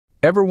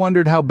Ever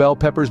wondered how bell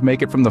peppers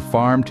make it from the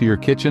farm to your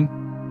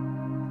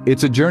kitchen?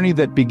 It's a journey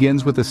that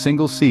begins with a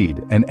single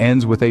seed and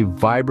ends with a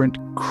vibrant,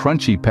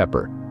 crunchy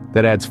pepper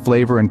that adds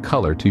flavor and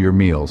color to your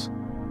meals.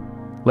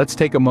 Let's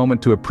take a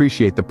moment to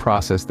appreciate the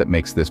process that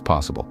makes this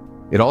possible.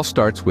 It all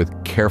starts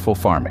with careful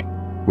farming,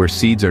 where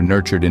seeds are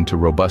nurtured into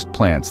robust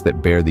plants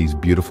that bear these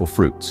beautiful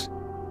fruits.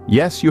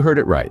 Yes, you heard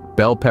it right.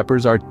 Bell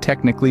peppers are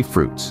technically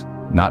fruits,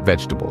 not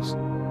vegetables.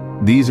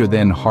 These are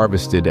then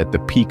harvested at the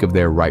peak of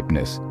their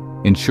ripeness,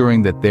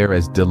 ensuring that they're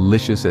as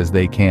delicious as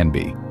they can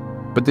be.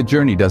 But the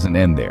journey doesn't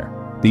end there.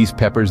 These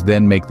peppers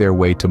then make their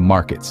way to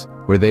markets,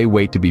 where they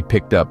wait to be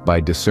picked up by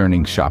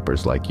discerning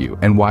shoppers like you.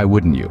 And why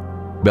wouldn't you?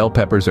 Bell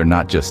peppers are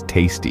not just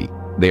tasty.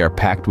 They are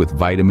packed with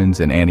vitamins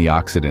and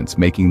antioxidants,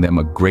 making them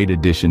a great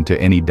addition to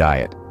any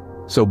diet.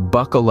 So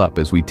buckle up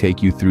as we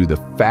take you through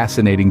the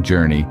fascinating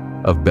journey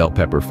of bell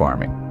pepper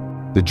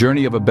farming. The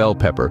journey of a bell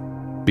pepper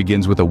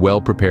begins with a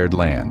well-prepared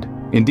land.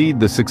 Indeed,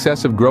 the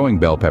success of growing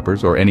bell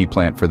peppers, or any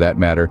plant for that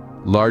matter,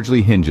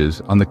 largely hinges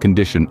on the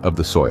condition of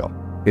the soil.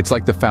 It's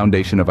like the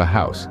foundation of a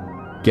house.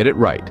 Get it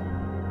right,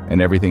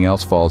 and everything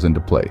else falls into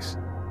place.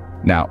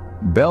 Now,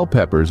 bell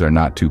peppers are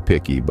not too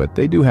picky, but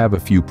they do have a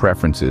few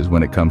preferences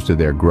when it comes to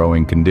their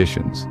growing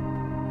conditions.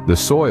 The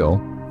soil,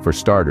 for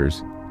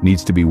starters,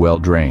 needs to be well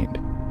drained.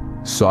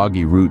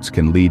 Soggy roots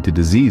can lead to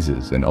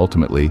diseases and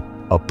ultimately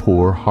a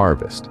poor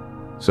harvest.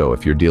 So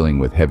if you're dealing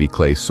with heavy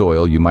clay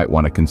soil, you might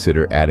want to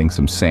consider adding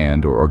some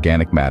sand or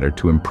organic matter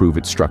to improve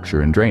its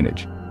structure and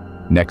drainage.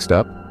 Next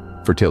up,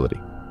 fertility.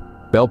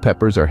 Bell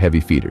peppers are heavy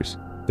feeders.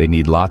 They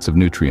need lots of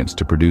nutrients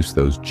to produce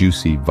those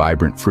juicy,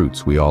 vibrant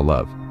fruits we all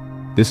love.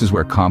 This is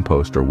where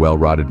compost or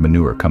well-rotted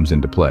manure comes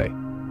into play.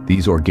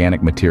 These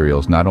organic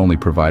materials not only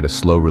provide a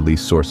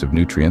slow-release source of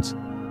nutrients,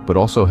 but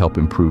also help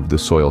improve the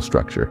soil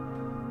structure,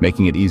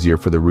 making it easier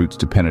for the roots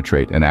to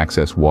penetrate and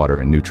access water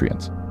and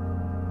nutrients.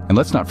 And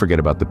let's not forget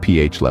about the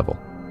pH level.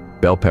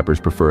 Bell peppers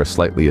prefer a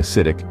slightly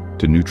acidic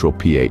to neutral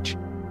pH,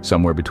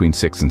 somewhere between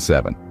 6 and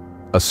 7.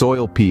 A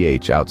soil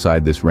pH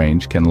outside this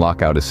range can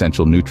lock out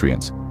essential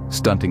nutrients,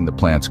 stunting the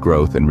plant's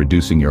growth and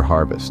reducing your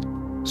harvest.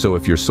 So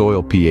if your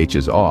soil pH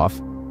is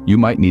off, you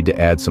might need to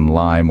add some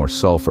lime or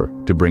sulfur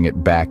to bring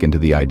it back into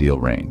the ideal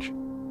range.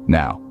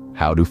 Now,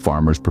 how do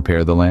farmers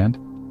prepare the land?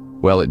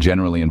 Well, it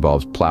generally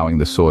involves plowing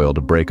the soil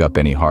to break up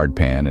any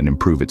hardpan and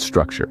improve its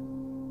structure.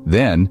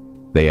 Then,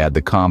 they add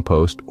the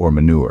compost or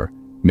manure,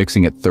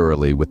 mixing it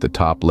thoroughly with the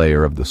top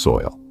layer of the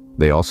soil.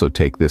 They also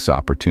take this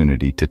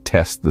opportunity to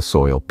test the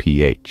soil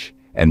pH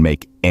and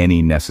make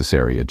any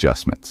necessary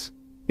adjustments.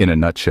 In a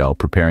nutshell,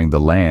 preparing the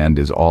land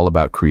is all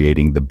about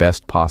creating the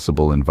best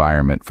possible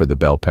environment for the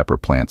bell pepper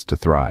plants to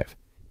thrive.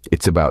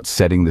 It's about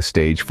setting the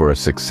stage for a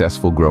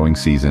successful growing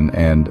season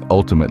and,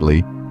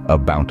 ultimately, a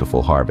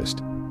bountiful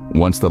harvest.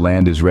 Once the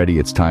land is ready,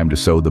 it's time to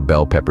sow the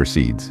bell pepper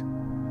seeds.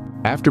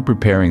 After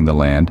preparing the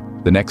land,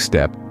 the next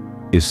step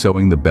is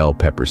sowing the bell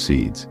pepper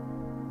seeds.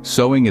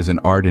 Sowing is an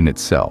art in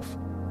itself,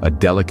 a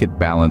delicate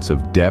balance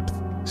of depth,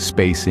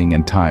 spacing,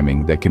 and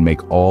timing that can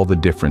make all the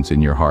difference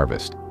in your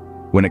harvest.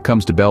 When it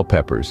comes to bell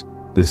peppers,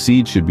 the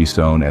seeds should be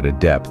sown at a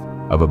depth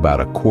of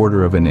about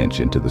 1/4 of an inch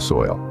into the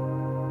soil.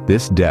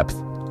 This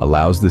depth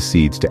allows the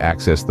seeds to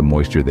access the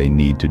moisture they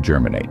need to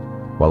germinate,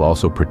 while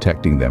also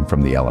protecting them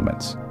from the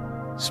elements.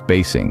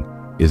 Spacing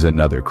is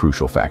another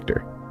crucial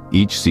factor.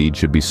 Each seed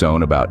should be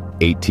sown about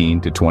 18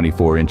 to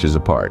 24 inches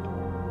apart.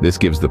 This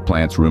gives the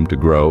plants room to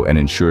grow and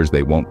ensures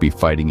they won't be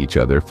fighting each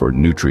other for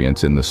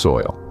nutrients in the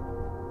soil.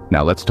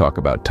 Now let's talk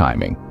about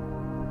timing.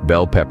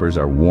 Bell peppers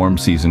are warm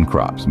season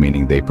crops,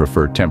 meaning they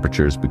prefer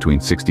temperatures between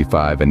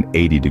 65 and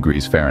 80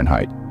 degrees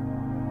Fahrenheit.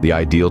 The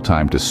ideal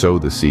time to sow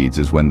the seeds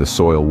is when the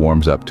soil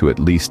warms up to at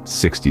least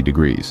 60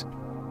 degrees.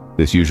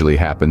 This usually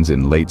happens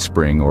in late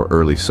spring or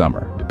early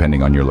summer,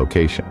 depending on your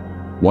location.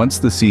 Once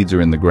the seeds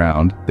are in the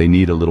ground, they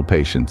need a little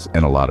patience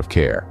and a lot of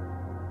care.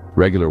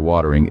 Regular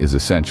watering is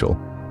essential,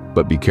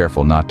 but be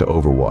careful not to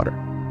overwater.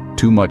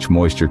 Too much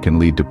moisture can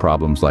lead to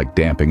problems like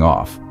damping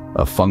off,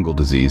 a fungal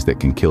disease that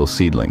can kill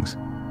seedlings.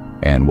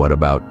 And what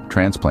about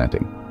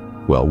transplanting?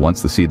 Well,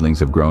 once the seedlings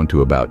have grown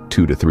to about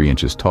 2 to 3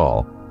 inches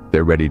tall,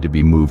 they're ready to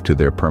be moved to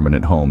their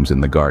permanent homes in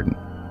the garden.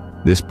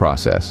 This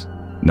process,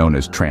 known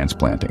as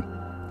transplanting,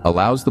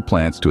 allows the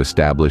plants to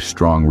establish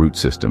strong root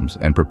systems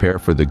and prepare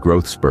for the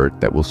growth spurt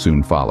that will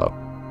soon follow.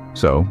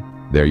 So,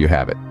 there you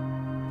have it,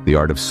 the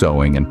art of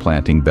sowing and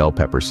planting bell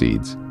pepper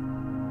seeds.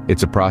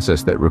 It's a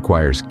process that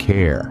requires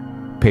care,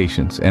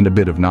 patience, and a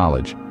bit of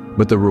knowledge,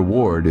 but the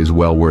reward is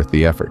well worth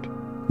the effort.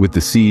 With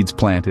the seeds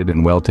planted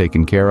and well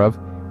taken care of,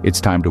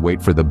 it's time to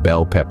wait for the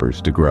bell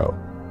peppers to grow.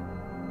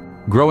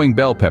 Growing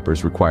bell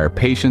peppers require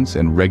patience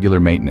and regular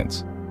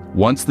maintenance.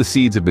 Once the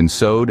seeds have been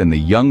sowed and the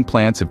young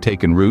plants have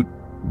taken root,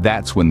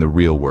 that's when the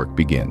real work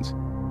begins.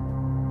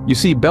 You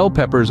see, bell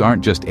peppers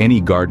aren't just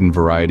any garden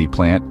variety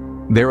plant,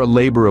 they're a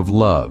labor of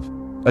love,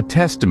 a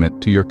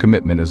testament to your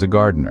commitment as a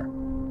gardener.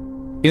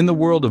 In the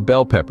world of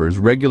bell peppers,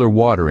 regular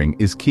watering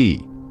is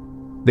key.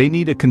 They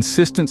need a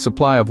consistent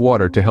supply of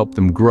water to help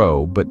them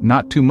grow, but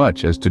not too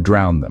much as to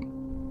drown them.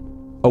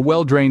 A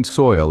well-drained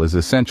soil is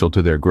essential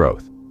to their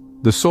growth.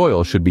 The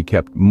soil should be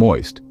kept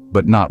moist,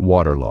 but not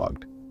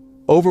waterlogged.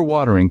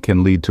 Overwatering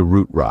can lead to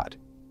root rot,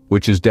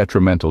 which is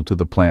detrimental to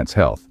the plant's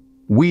health.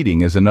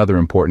 Weeding is another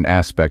important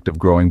aspect of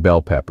growing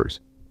bell peppers.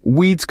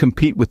 Weeds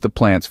compete with the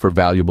plants for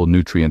valuable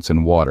nutrients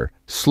and water,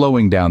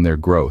 slowing down their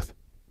growth.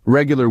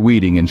 Regular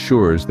weeding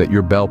ensures that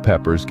your bell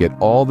peppers get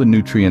all the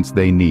nutrients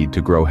they need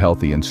to grow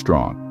healthy and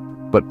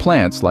strong. But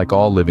plants, like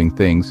all living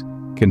things,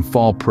 can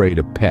fall prey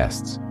to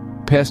pests.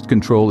 Pest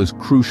control is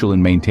crucial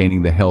in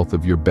maintaining the health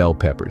of your bell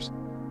peppers.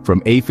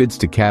 From aphids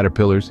to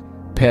caterpillars,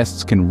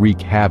 pests can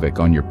wreak havoc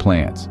on your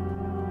plants.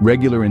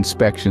 Regular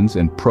inspections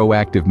and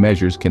proactive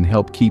measures can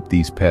help keep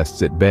these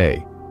pests at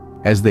bay.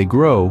 As they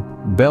grow,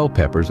 bell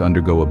peppers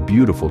undergo a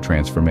beautiful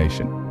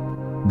transformation.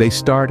 They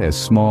start as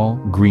small,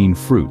 green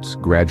fruits,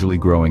 gradually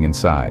growing in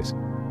size.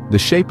 The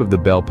shape of the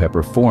bell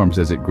pepper forms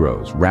as it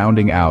grows,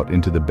 rounding out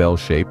into the bell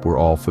shape we're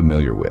all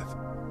familiar with.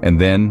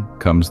 And then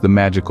comes the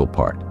magical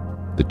part,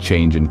 the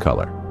change in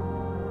color.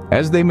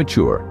 As they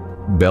mature,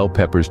 bell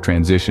peppers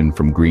transition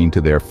from green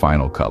to their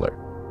final color: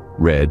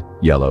 red,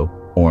 yellow,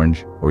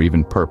 orange, or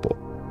even purple.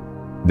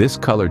 This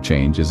color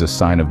change is a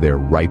sign of their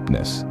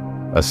ripeness,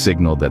 a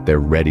signal that they're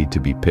ready to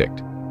be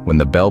picked. When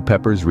the bell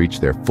peppers reach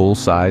their full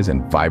size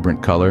and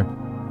vibrant color,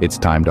 it's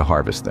time to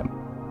harvest them.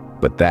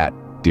 But that,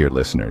 dear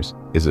listeners,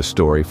 is a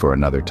story for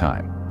another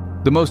time.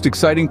 The most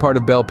exciting part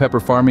of bell pepper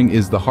farming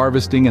is the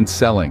harvesting and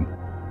selling.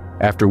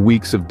 After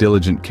weeks of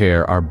diligent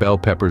care, our bell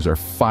peppers are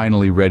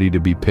finally ready to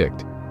be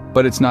picked.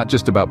 But it's not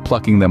just about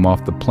plucking them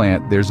off the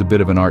plant, there's a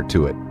bit of an art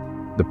to it.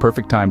 The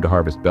perfect time to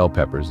harvest bell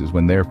peppers is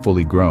when they're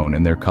fully grown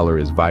and their color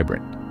is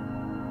vibrant.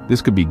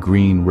 This could be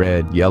green,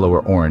 red, yellow,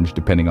 or orange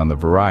depending on the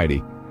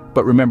variety,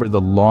 but remember, the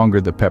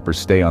longer the peppers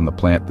stay on the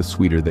plant, the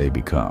sweeter they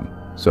become.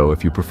 So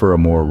if you prefer a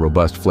more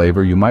robust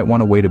flavor, you might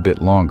want to wait a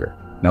bit longer.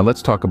 Now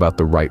let's talk about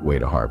the right way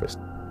to harvest.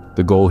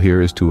 The goal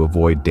here is to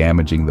avoid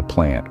damaging the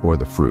plant or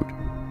the fruit.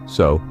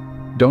 So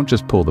don't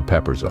just pull the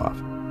peppers off.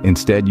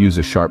 Instead, use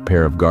a sharp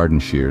pair of garden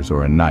shears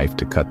or a knife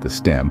to cut the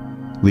stem,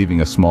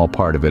 leaving a small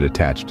part of it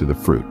attached to the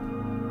fruit.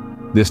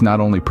 This not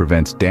only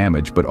prevents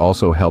damage, but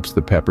also helps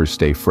the peppers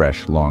stay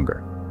fresh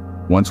longer.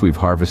 Once we've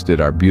harvested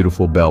our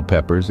beautiful bell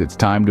peppers, it's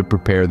time to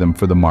prepare them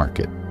for the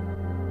market.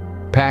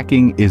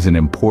 Packing is an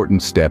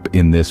important step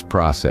in this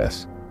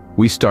process.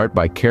 We start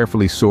by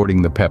carefully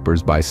sorting the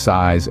peppers by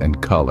size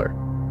and color.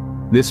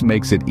 This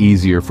makes it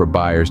easier for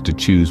buyers to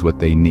choose what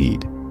they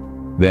need.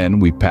 Then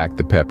we pack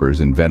the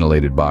peppers in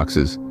ventilated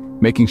boxes,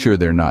 making sure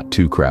they're not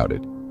too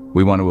crowded.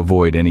 We want to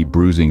avoid any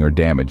bruising or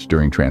damage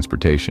during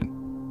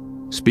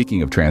transportation.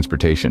 Speaking of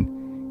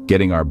transportation,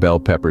 getting our bell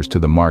peppers to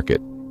the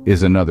market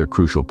is another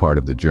crucial part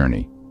of the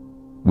journey.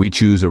 We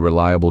choose a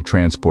reliable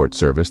transport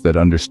service that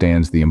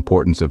understands the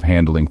importance of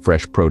handling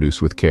fresh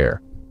produce with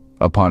care.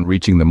 Upon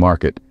reaching the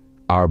market,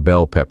 our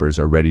bell peppers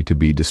are ready to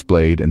be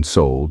displayed and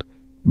sold,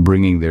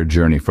 bringing their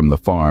journey from the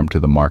farm to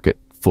the market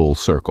full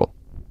circle.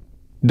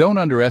 Don't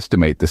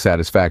underestimate the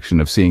satisfaction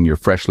of seeing your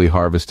freshly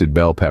harvested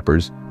bell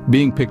peppers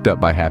being picked up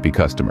by happy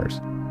customers.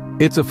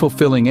 It's a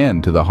fulfilling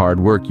end to the hard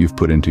work you've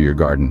put into your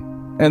garden.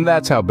 And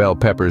that's how bell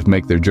peppers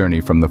make their journey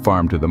from the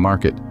farm to the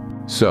market.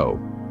 So,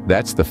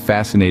 that's the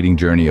fascinating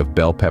journey of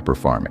bell pepper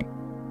farming.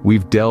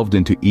 We've delved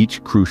into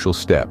each crucial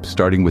step,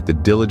 starting with the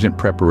diligent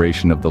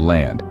preparation of the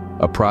land,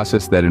 a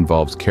process that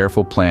involves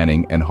careful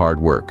planning and hard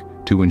work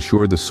to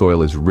ensure the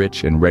soil is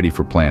rich and ready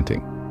for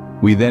planting.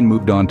 We then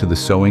moved on to the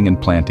sowing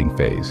and planting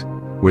phase,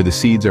 where the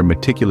seeds are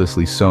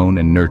meticulously sown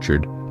and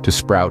nurtured to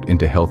sprout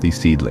into healthy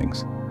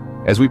seedlings.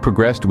 As we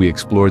progressed, we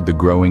explored the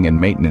growing and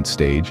maintenance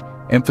stage,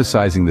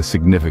 emphasizing the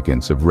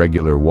significance of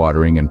regular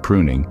watering and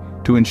pruning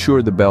to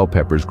ensure the bell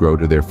peppers grow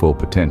to their full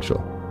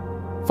potential.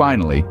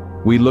 Finally,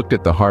 we looked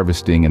at the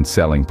harvesting and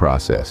selling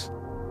process,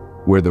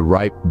 where the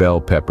ripe bell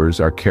peppers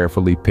are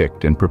carefully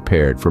picked and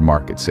prepared for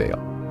market sale.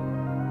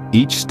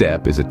 Each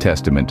step is a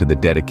testament to the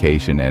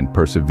dedication and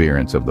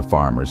perseverance of the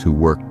farmers who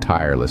work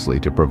tirelessly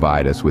to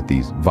provide us with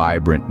these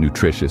vibrant,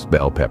 nutritious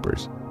bell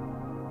peppers.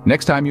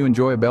 Next time you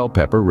enjoy a bell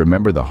pepper,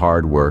 remember the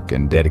hard work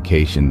and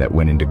dedication that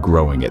went into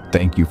growing it.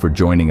 Thank you for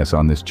joining us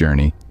on this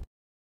journey.